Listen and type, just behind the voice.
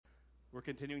We're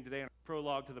continuing today on a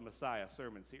Prologue to the Messiah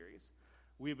sermon series.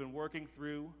 We've been working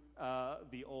through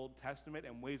the Old Testament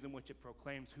and ways in which it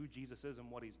proclaims who Jesus is and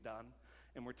what he's done.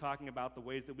 And we're talking about the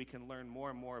ways that we can learn more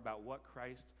and more about what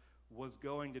Christ was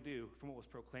going to do from what was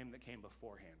proclaimed that came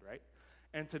beforehand, right?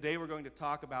 And today we're going to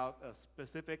talk about a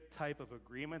specific type of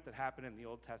agreement that happened in the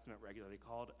Old Testament regularly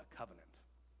called a covenant.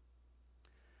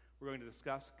 We're going to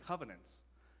discuss covenants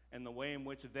and the way in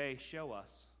which they show us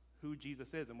who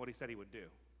Jesus is and what he said he would do.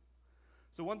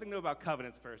 So one thing to know about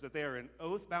covenants first, that they are an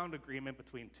oath-bound agreement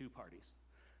between two parties.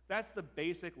 That's the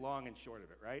basic long and short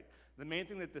of it, right? The main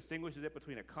thing that distinguishes it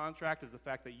between a contract is the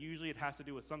fact that usually it has to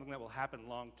do with something that will happen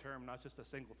long-term, not just a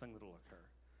single thing that will occur.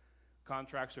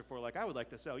 Contracts are for like, I would like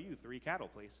to sell you 3 cattle,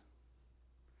 please.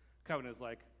 Covenant is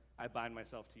like, I bind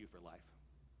myself to you for life.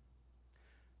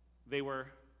 They were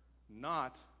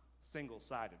not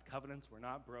single-sided. Covenants were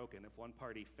not broken if one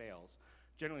party fails.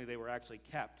 Generally, they were actually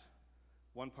kept.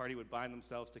 One party would bind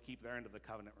themselves to keep their end of the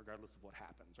covenant regardless of what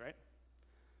happens, right?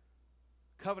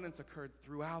 Covenants occurred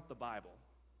throughout the Bible,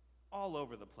 all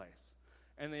over the place.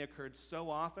 And they occurred so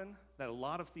often that a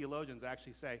lot of theologians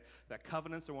actually say that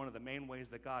covenants are one of the main ways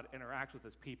that God interacts with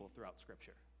his people throughout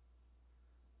Scripture.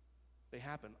 They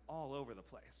happen all over the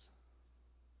place.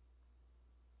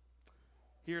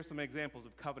 Here are some examples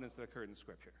of covenants that occurred in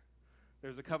Scripture.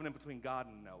 There's a covenant between God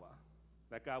and Noah,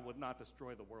 that God would not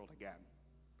destroy the world again.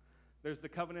 There's the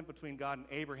covenant between God and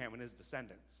Abraham and his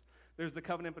descendants. There's the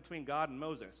covenant between God and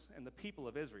Moses and the people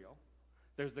of Israel.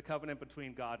 There's the covenant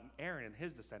between God and Aaron and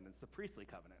his descendants, the priestly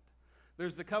covenant.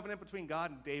 There's the covenant between God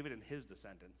and David and his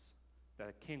descendants, that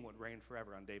a king would reign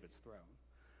forever on David's throne.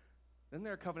 Then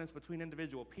there are covenants between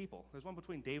individual people. There's one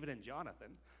between David and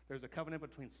Jonathan. There's a covenant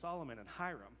between Solomon and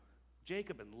Hiram,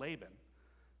 Jacob and Laban,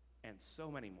 and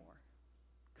so many more.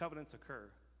 Covenants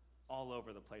occur all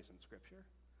over the place in Scripture.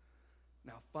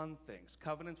 Now, fun things.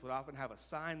 Covenants would often have a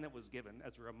sign that was given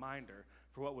as a reminder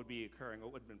for what would be occurring,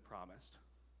 what would have been promised.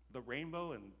 The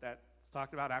rainbow, and that's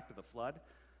talked about after the flood,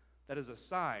 that is a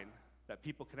sign that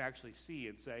people can actually see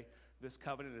and say, this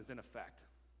covenant is in effect.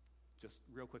 Just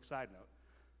real quick side note,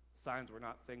 signs were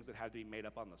not things that had to be made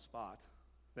up on the spot.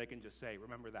 They can just say,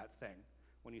 remember that thing.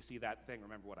 When you see that thing,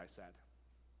 remember what I said.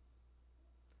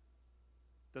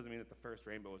 Doesn't mean that the first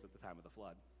rainbow was at the time of the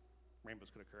flood. Rainbows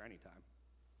could occur anytime.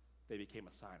 They became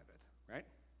a sign of it, right?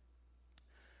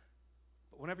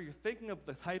 But whenever you're thinking of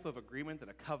the type of agreement that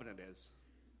a covenant is,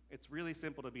 it's really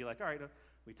simple to be like, all right, are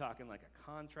we talking like a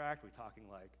contract? Are we talking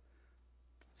like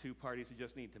two parties who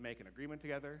just need to make an agreement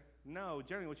together? No,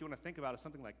 generally what you want to think about is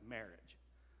something like marriage.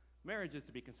 Marriage is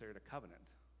to be considered a covenant.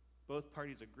 Both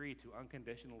parties agree to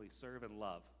unconditionally serve and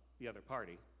love the other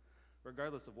party,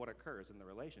 regardless of what occurs in the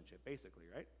relationship, basically,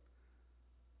 right?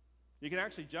 You can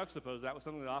actually juxtapose that with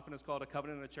something that often is called a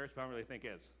covenant in a church, but I don't really think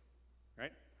is,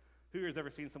 right? Who here has ever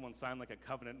seen someone sign like a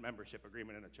covenant membership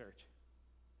agreement in a church?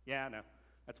 Yeah, no,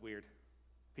 that's weird.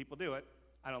 People do it.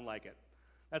 I don't like it.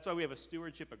 That's why we have a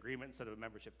stewardship agreement instead of a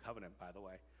membership covenant, by the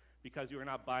way, because you are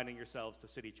not binding yourselves to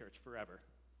City Church forever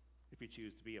if you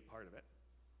choose to be a part of it.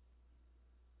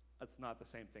 That's not the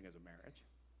same thing as a marriage.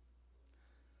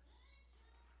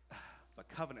 But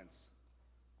covenants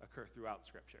occur throughout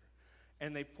Scripture.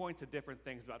 And they point to different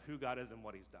things about who God is and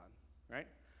what he's done, right?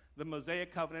 The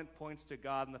Mosaic covenant points to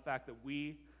God and the fact that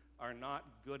we are not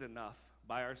good enough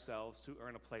by ourselves to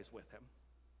earn a place with him.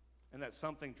 And that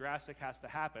something drastic has to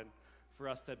happen for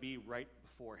us to be right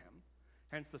before him.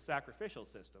 Hence the sacrificial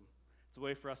system. It's a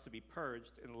way for us to be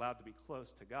purged and allowed to be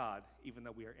close to God, even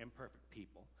though we are imperfect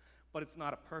people. But it's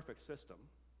not a perfect system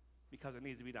because it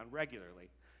needs to be done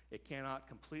regularly. It cannot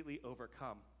completely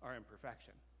overcome our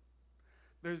imperfection.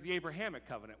 There's the Abrahamic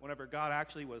covenant. Whenever God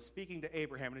actually was speaking to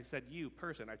Abraham and he said, you,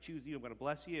 person, I choose you, I'm going to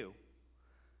bless you.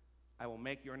 I will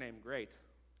make your name great.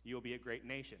 You will be a great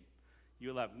nation. You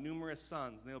will have numerous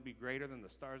sons, and they will be greater than the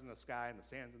stars in the sky and the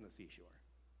sands in the seashore.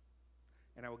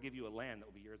 And I will give you a land that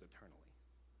will be yours eternally.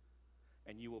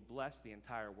 And you will bless the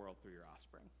entire world through your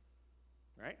offspring.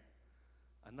 Right?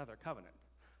 Another covenant.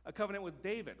 A covenant with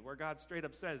David, where God straight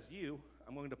up says,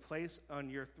 I'm going to place on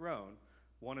your throne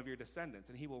one of your descendants,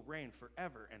 and he will reign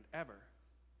forever and ever.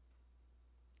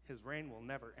 His reign will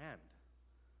never end.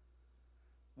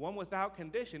 One without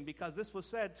condition, because this was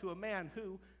said to a man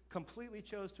who completely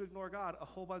chose to ignore God a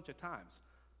whole bunch of times.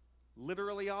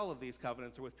 Literally all of these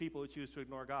covenants are with people who choose to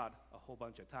ignore God a whole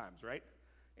bunch of times, right?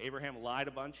 Abraham lied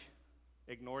a bunch,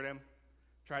 ignored him,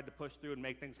 tried to push through and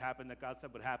make things happen that God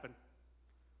said would happen.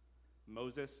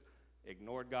 Moses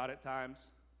ignored God at times,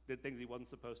 did things he wasn't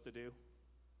supposed to do.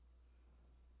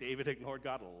 David ignored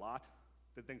God a lot,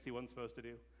 did things he wasn't supposed to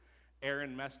do.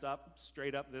 Aaron messed up,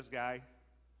 straight up this guy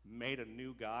made a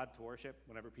new god to worship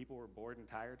whenever people were bored and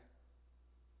tired?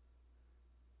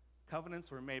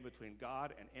 Covenants were made between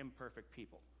God and imperfect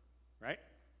people, right?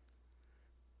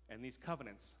 And these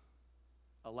covenants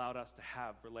allowed us to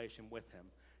have relation with him,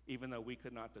 even though we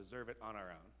could not deserve it on our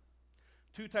own.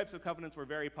 Two types of covenants were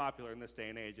very popular in this day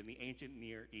and age in the ancient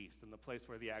Near East, in the place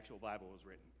where the actual Bible was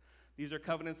written. These are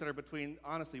covenants that are between,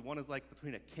 honestly, one is like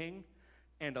between a king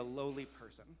and a lowly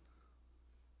person.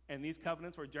 And these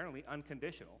covenants were generally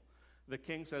unconditional. The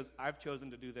king says, I've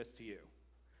chosen to do this to you.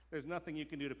 There's nothing you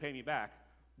can do to pay me back.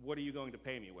 What are you going to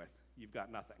pay me with? You've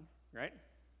got nothing, right?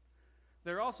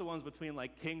 There are also ones between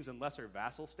like kings and lesser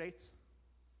vassal states,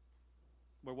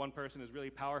 where one person is really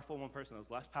powerful, one person is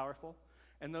less powerful,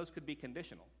 and those could be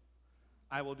conditional.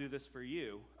 I will do this for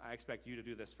you. I expect you to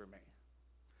do this for me.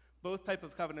 Both type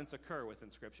of covenants occur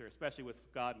within Scripture, especially with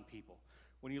God and people.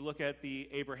 When you look at the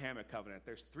Abrahamic covenant,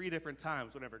 there's 3 different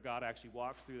times whenever God actually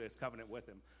walks through this covenant with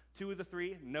him. 2 of the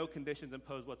 3, no conditions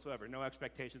imposed whatsoever, no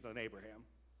expectations on Abraham.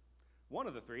 1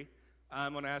 of the 3,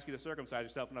 I'm going to ask you to circumcise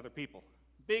yourself and other people.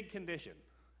 Big condition.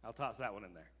 I'll toss that one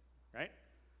in there, right?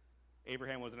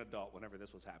 Abraham was an adult whenever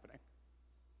this was happening.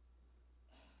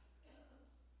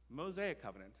 Mosaic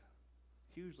covenant,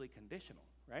 hugely conditional,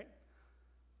 right?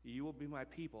 You will be my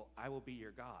people. I will be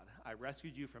your God. I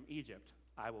rescued you from Egypt.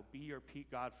 I will be your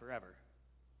God forever.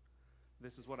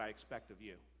 This is what I expect of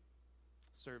you.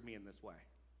 Serve me in this way,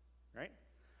 right?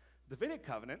 Davidic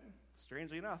covenant,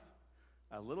 strangely enough,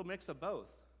 a little mix of both.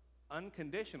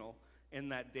 Unconditional in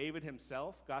that David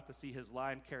himself got to see his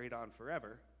line carried on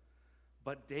forever,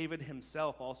 but David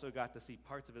himself also got to see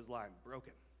parts of his line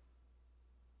broken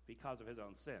because of his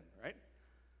own sin, right?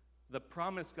 The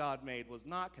promise God made was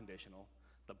not conditional.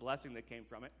 The blessing that came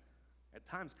from it, at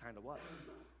times, kind of was.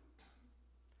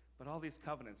 But all these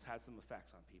covenants had some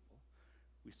effects on people.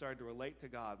 We started to relate to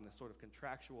God in this sort of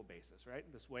contractual basis, right?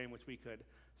 This way in which we could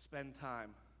spend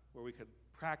time, where we could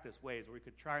practice ways, where we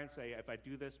could try and say, if I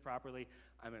do this properly,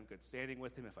 I'm in good standing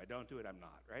with him. If I don't do it, I'm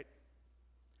not, right?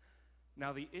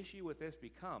 Now, the issue with this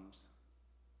becomes,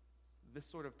 this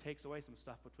sort of takes away some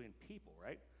stuff between people,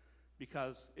 right?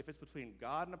 Because if it's between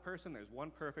God and a person, there's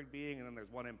one perfect being, and then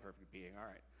there's one imperfect being, all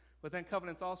right. But then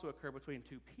covenants also occur between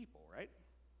 2 people, right?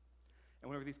 And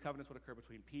whenever these covenants would occur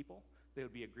between people, they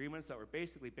would be agreements that were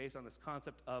basically based on this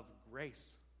concept of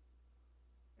grace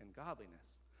and godliness.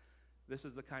 This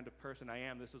is the kind of person I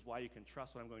am. This is why you can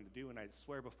trust what I'm going to do, and I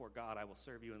swear before God I will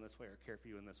serve you in this way or care for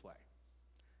you in this way.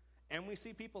 And we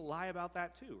see people lie about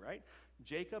that too, right?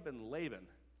 Jacob and Laban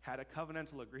had a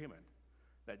covenantal agreement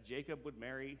that Jacob would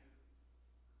marry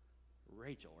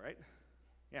Rachel, right?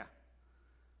 Yeah.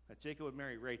 That Jacob would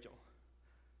marry Rachel.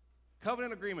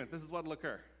 Covenant agreement, this is what will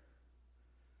occur.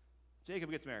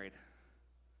 Jacob gets married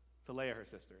to Leah, her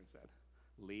sister, instead.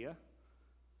 Leah?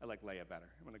 I like Leah better.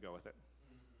 I'm going to go with it.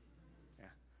 Yeah.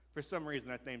 For some reason,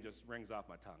 that name just rings off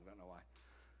my tongue. Don't know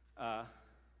why.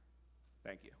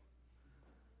 Thank you.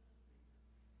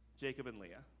 Jacob and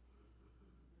Leah.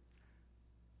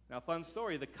 Now, fun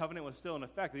story, the covenant was still in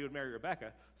effect that he would marry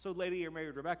Rebekah, so later he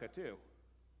married Rebekah too.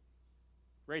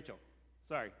 Rachel.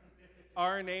 Sorry.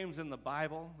 Our names in the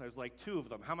Bible, there's like 2 of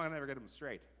them. How am I going to ever get them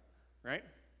straight? Right?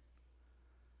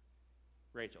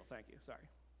 Rachel, thank you. Sorry.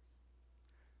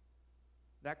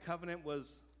 That covenant was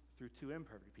through 2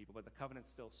 imperfect people, but the covenant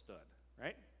still stood,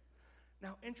 right?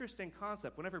 Now, interesting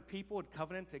concept. Whenever people would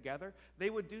covenant together, they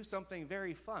would do something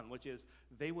very fun, which is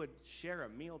they would share a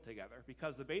meal together,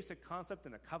 because the basic concept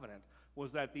in a covenant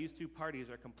was that these 2 parties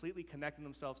are completely connecting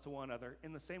themselves to one another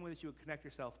in the same way that you would connect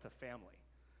yourself to family.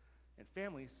 And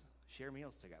families share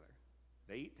meals together.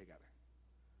 They eat together,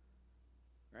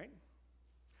 right?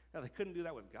 Now, they couldn't do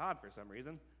that with God for some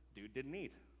reason. Dude didn't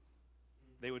eat.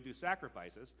 They would do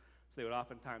sacrifices, so they would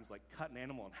oftentimes like cut an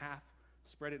animal in half,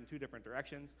 spread it in 2 different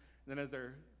directions, and then as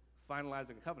they're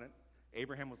finalizing a covenant,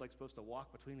 Abraham was like supposed to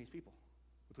walk between these people,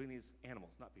 between these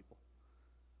animals, not people.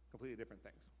 Completely different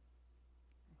things.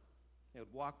 They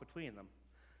would walk between them,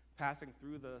 passing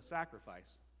through the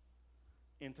sacrifice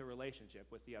into relationship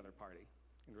with the other party,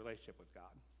 in relationship with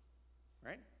God,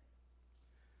 right?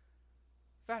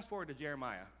 Fast forward to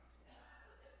Jeremiah.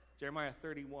 Jeremiah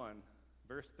 31,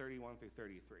 verse 31 through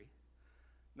 33.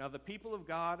 Now the people of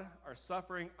God are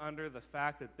suffering under the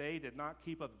fact that they did not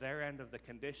keep up their end of the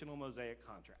conditional Mosaic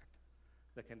contract,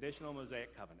 the conditional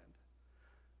Mosaic covenant.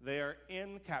 They are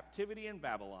in captivity in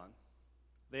Babylon.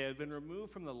 They have been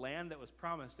removed from the land that was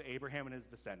promised to Abraham and his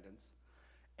descendants,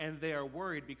 and they are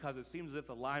worried because it seems as if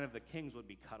the line of the kings would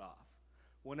be cut off.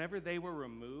 Whenever they were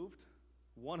removed,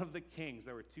 one of the kings,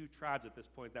 there were 2 tribes at this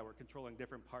point that were controlling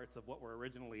different parts of what were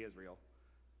originally Israel,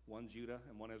 one Judah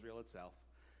and one Israel itself.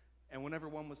 And whenever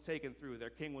one was taken through, their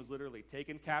king was literally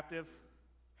taken captive,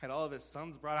 had all of his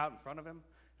sons brought out in front of him,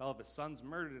 had all of his sons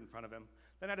murdered in front of him,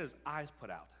 then had his eyes put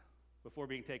out before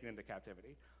being taken into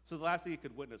captivity. So the last thing he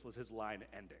could witness was his line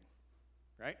ending,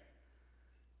 right?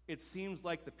 It seems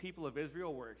like the people of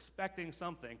Israel were expecting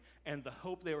something, and the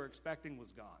hope they were expecting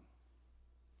was gone.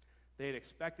 They had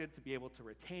expected to be able to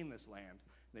retain this land,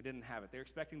 and they didn't have it. They were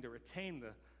expecting to retain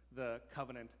the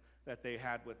covenant that they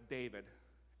had with David,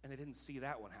 and they didn't see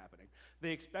that one happening.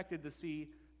 They expected to see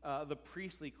the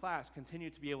priestly class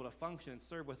continue to be able to function and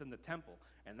serve within the temple,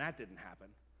 and that didn't happen.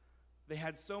 They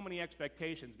had so many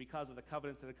expectations because of the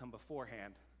covenants that had come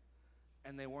beforehand,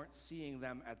 and they weren't seeing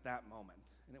them at that moment,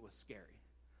 and it was scary.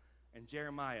 And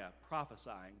Jeremiah,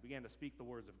 prophesying, began to speak the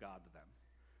words of God to them.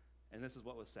 And this is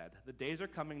what was said. The days are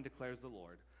coming, declares the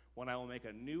Lord, when I will make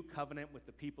a new covenant with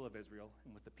the people of Israel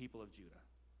and with the people of Judah.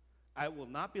 I will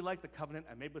not be like the covenant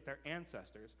I made with their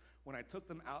ancestors when I took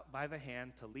them out by the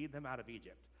hand to lead them out of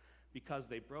Egypt, because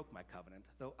they broke my covenant,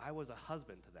 though I was a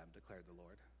husband to them, declared the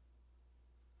Lord.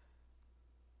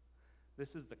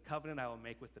 This is the covenant I will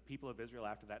make with the people of Israel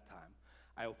after that time.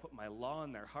 I will put my law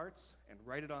in their hearts and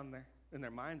write it on in their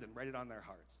minds and write it on their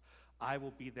hearts. I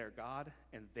will be their God,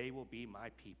 and they will be my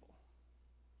people.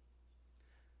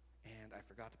 And I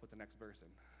forgot to put the next verse in.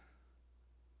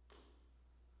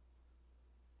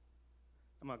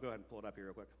 I'm going to go ahead and pull it up here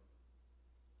real quick.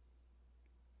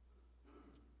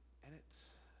 Edit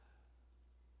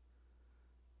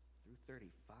through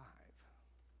 35.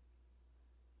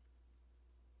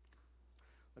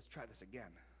 Let's try this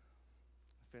again.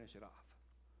 Finish it off.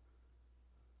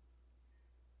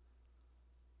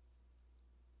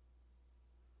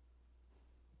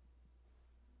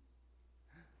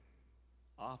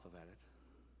 Off of edit.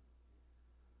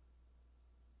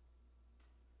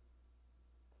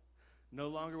 No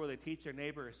longer will they teach their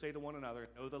neighbor or say to one another,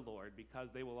 know the Lord, because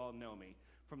they will all know me,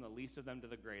 from the least of them to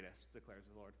the greatest, declares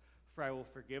the Lord. For I will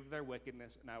forgive their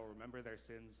wickedness, and I will remember their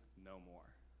sins no more.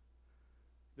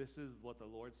 This is what the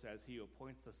Lord says. He who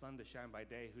appoints the sun to shine by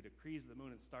day, who decrees the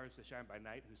moon and stars to shine by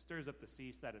night, who stirs up the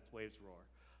sea so that its waves roar.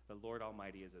 The Lord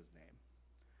Almighty is his name.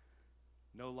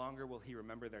 No longer will he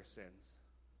remember their sins.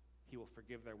 He will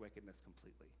forgive their wickedness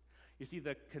completely. You see,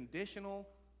 the conditional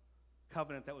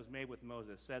covenant that was made with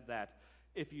Moses said that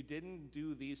if you didn't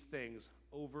do these things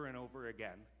over and over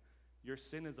again, your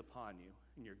sin is upon you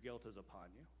and your guilt is upon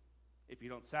you. If you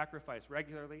don't sacrifice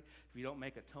regularly, if you don't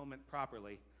make atonement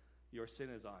properly, your sin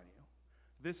is on you.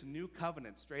 This new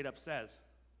covenant straight up says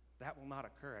that will not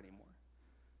occur anymore.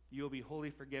 You will be wholly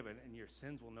forgiven and your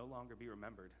sins will no longer be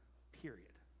remembered,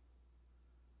 period.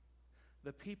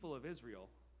 The people of Israel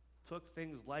took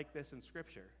things like this in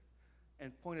Scripture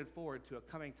and pointed forward to a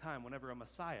coming time whenever a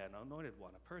Messiah, an anointed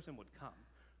one, a person would come,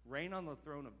 reign on the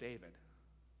throne of David,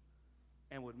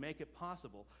 and would make it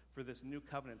possible for this new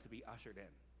covenant to be ushered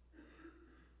in.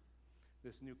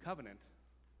 This new covenant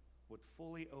would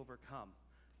fully overcome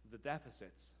the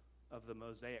deficits of the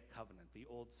Mosaic covenant, the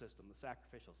old system, the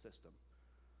sacrificial system.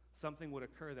 Something would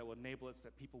occur that would enable us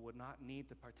that people would not need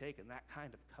to partake in that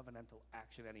kind of covenantal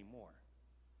action anymore.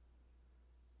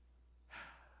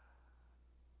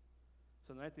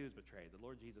 So the night that he was betrayed, the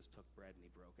Lord Jesus took bread and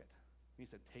he broke it. And he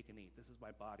said, take and eat. This is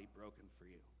my body broken for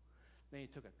you. Then he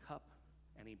took a cup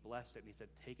and he blessed it and he said,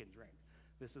 take and drink.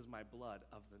 This is my blood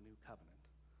of the new covenant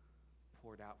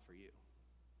poured out for you.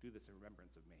 Do this in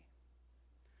remembrance of me.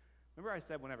 Remember I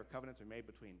said whenever covenants are made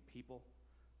between people,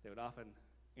 they would often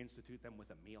institute them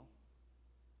with a meal?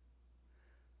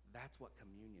 That's what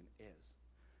communion is.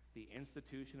 The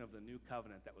institution of the new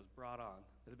covenant that was brought on,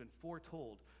 that had been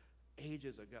foretold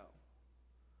ages ago.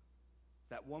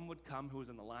 That one would come who was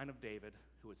in the line of David,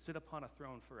 who would sit upon a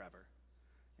throne forever,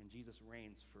 and Jesus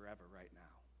reigns forever right now.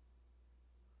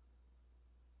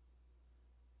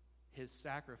 His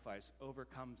sacrifice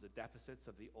overcomes the deficits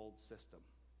of the old system.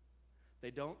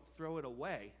 They don't throw it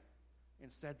away.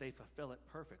 Instead, they fulfill it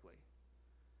perfectly.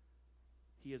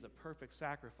 He is a perfect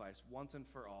sacrifice once and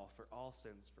for all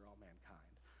sins, for all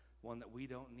mankind. One that we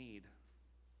don't need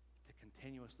to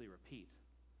continuously repeat.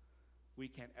 We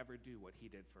can't ever do what he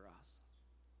did for us.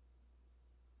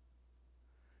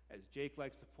 As Jake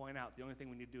likes to point out, the only thing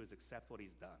we need to do is accept what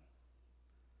he's done.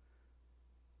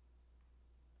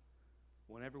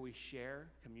 Whenever we share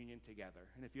communion together,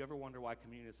 and if you ever wonder why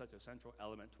communion is such a central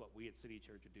element to what we at City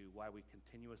Church do, why we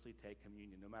continuously take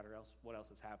communion no matter what else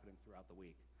is happening throughout the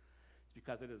week, it's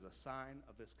because it is a sign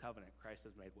of this covenant Christ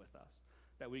has made with us,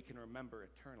 that we can remember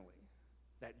eternally,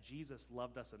 that Jesus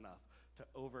loved us enough to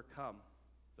overcome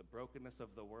the brokenness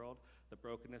of the world, the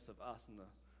brokenness of us, and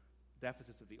the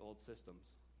deficits of the old systems,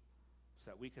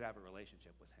 so that we could have a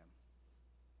relationship with him.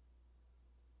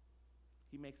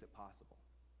 He makes it possible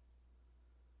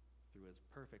through his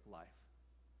perfect life,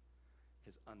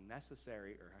 his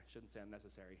unnecessary, or I shouldn't say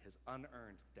unnecessary, his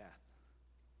unearned death,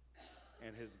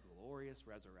 and his glorious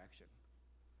resurrection.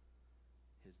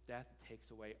 His death takes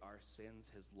away our sins.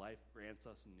 His life grants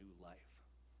us new life.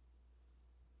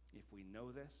 If we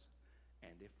know this,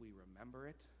 and if we remember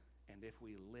it, and if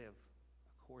we live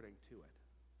according to it,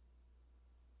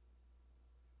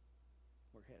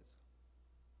 we're his.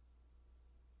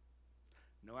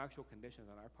 No actual conditions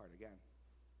on our part again.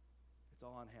 It's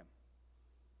all on him.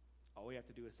 All we have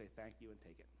to do is say thank you and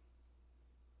take it.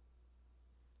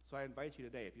 So I invite you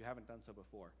today, if you haven't done so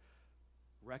before,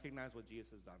 recognize what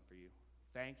Jesus has done for you.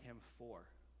 Thank him for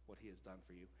what he has done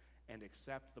for you, and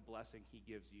accept the blessing he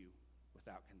gives you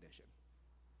without condition.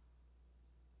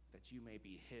 That you may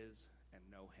be his and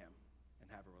know him and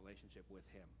have a relationship with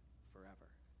him forever.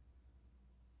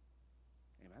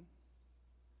 Amen?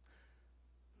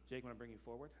 Jake, want to bring you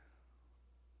forward?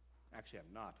 Actually,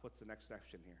 I'm not. What's the next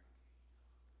section here?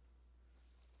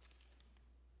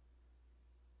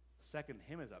 Second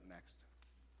hymn is up next.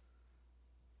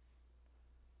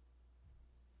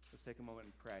 Let's take a moment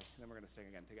and pray, and then we're going to sing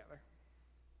again together.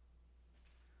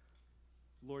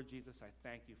 Lord Jesus, I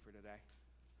thank you for today.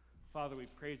 Father, we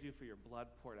praise you for your blood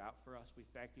poured out for us. We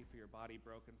thank you for your body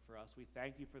broken for us. We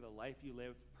thank you for the life you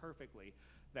lived perfectly,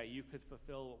 that you could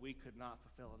fulfill what we could not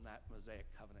fulfill in that Mosaic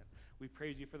covenant. We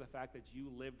praise you for the fact that you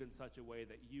lived in such a way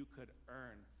that you could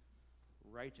earn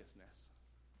righteousness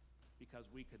because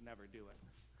we could never do it.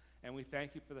 And we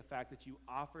thank you for the fact that you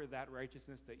offer that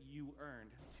righteousness that you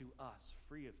earned to us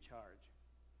free of charge.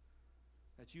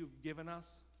 That you've given us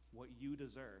what you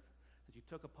deserve. That you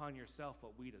took upon yourself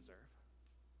what we deserve.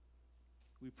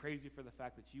 We praise you for the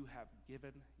fact that you have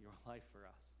given your life for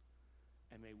us.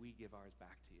 And may we give ours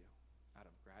back to you out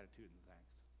of gratitude and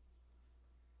thanks.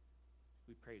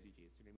 We praise you, Jesus.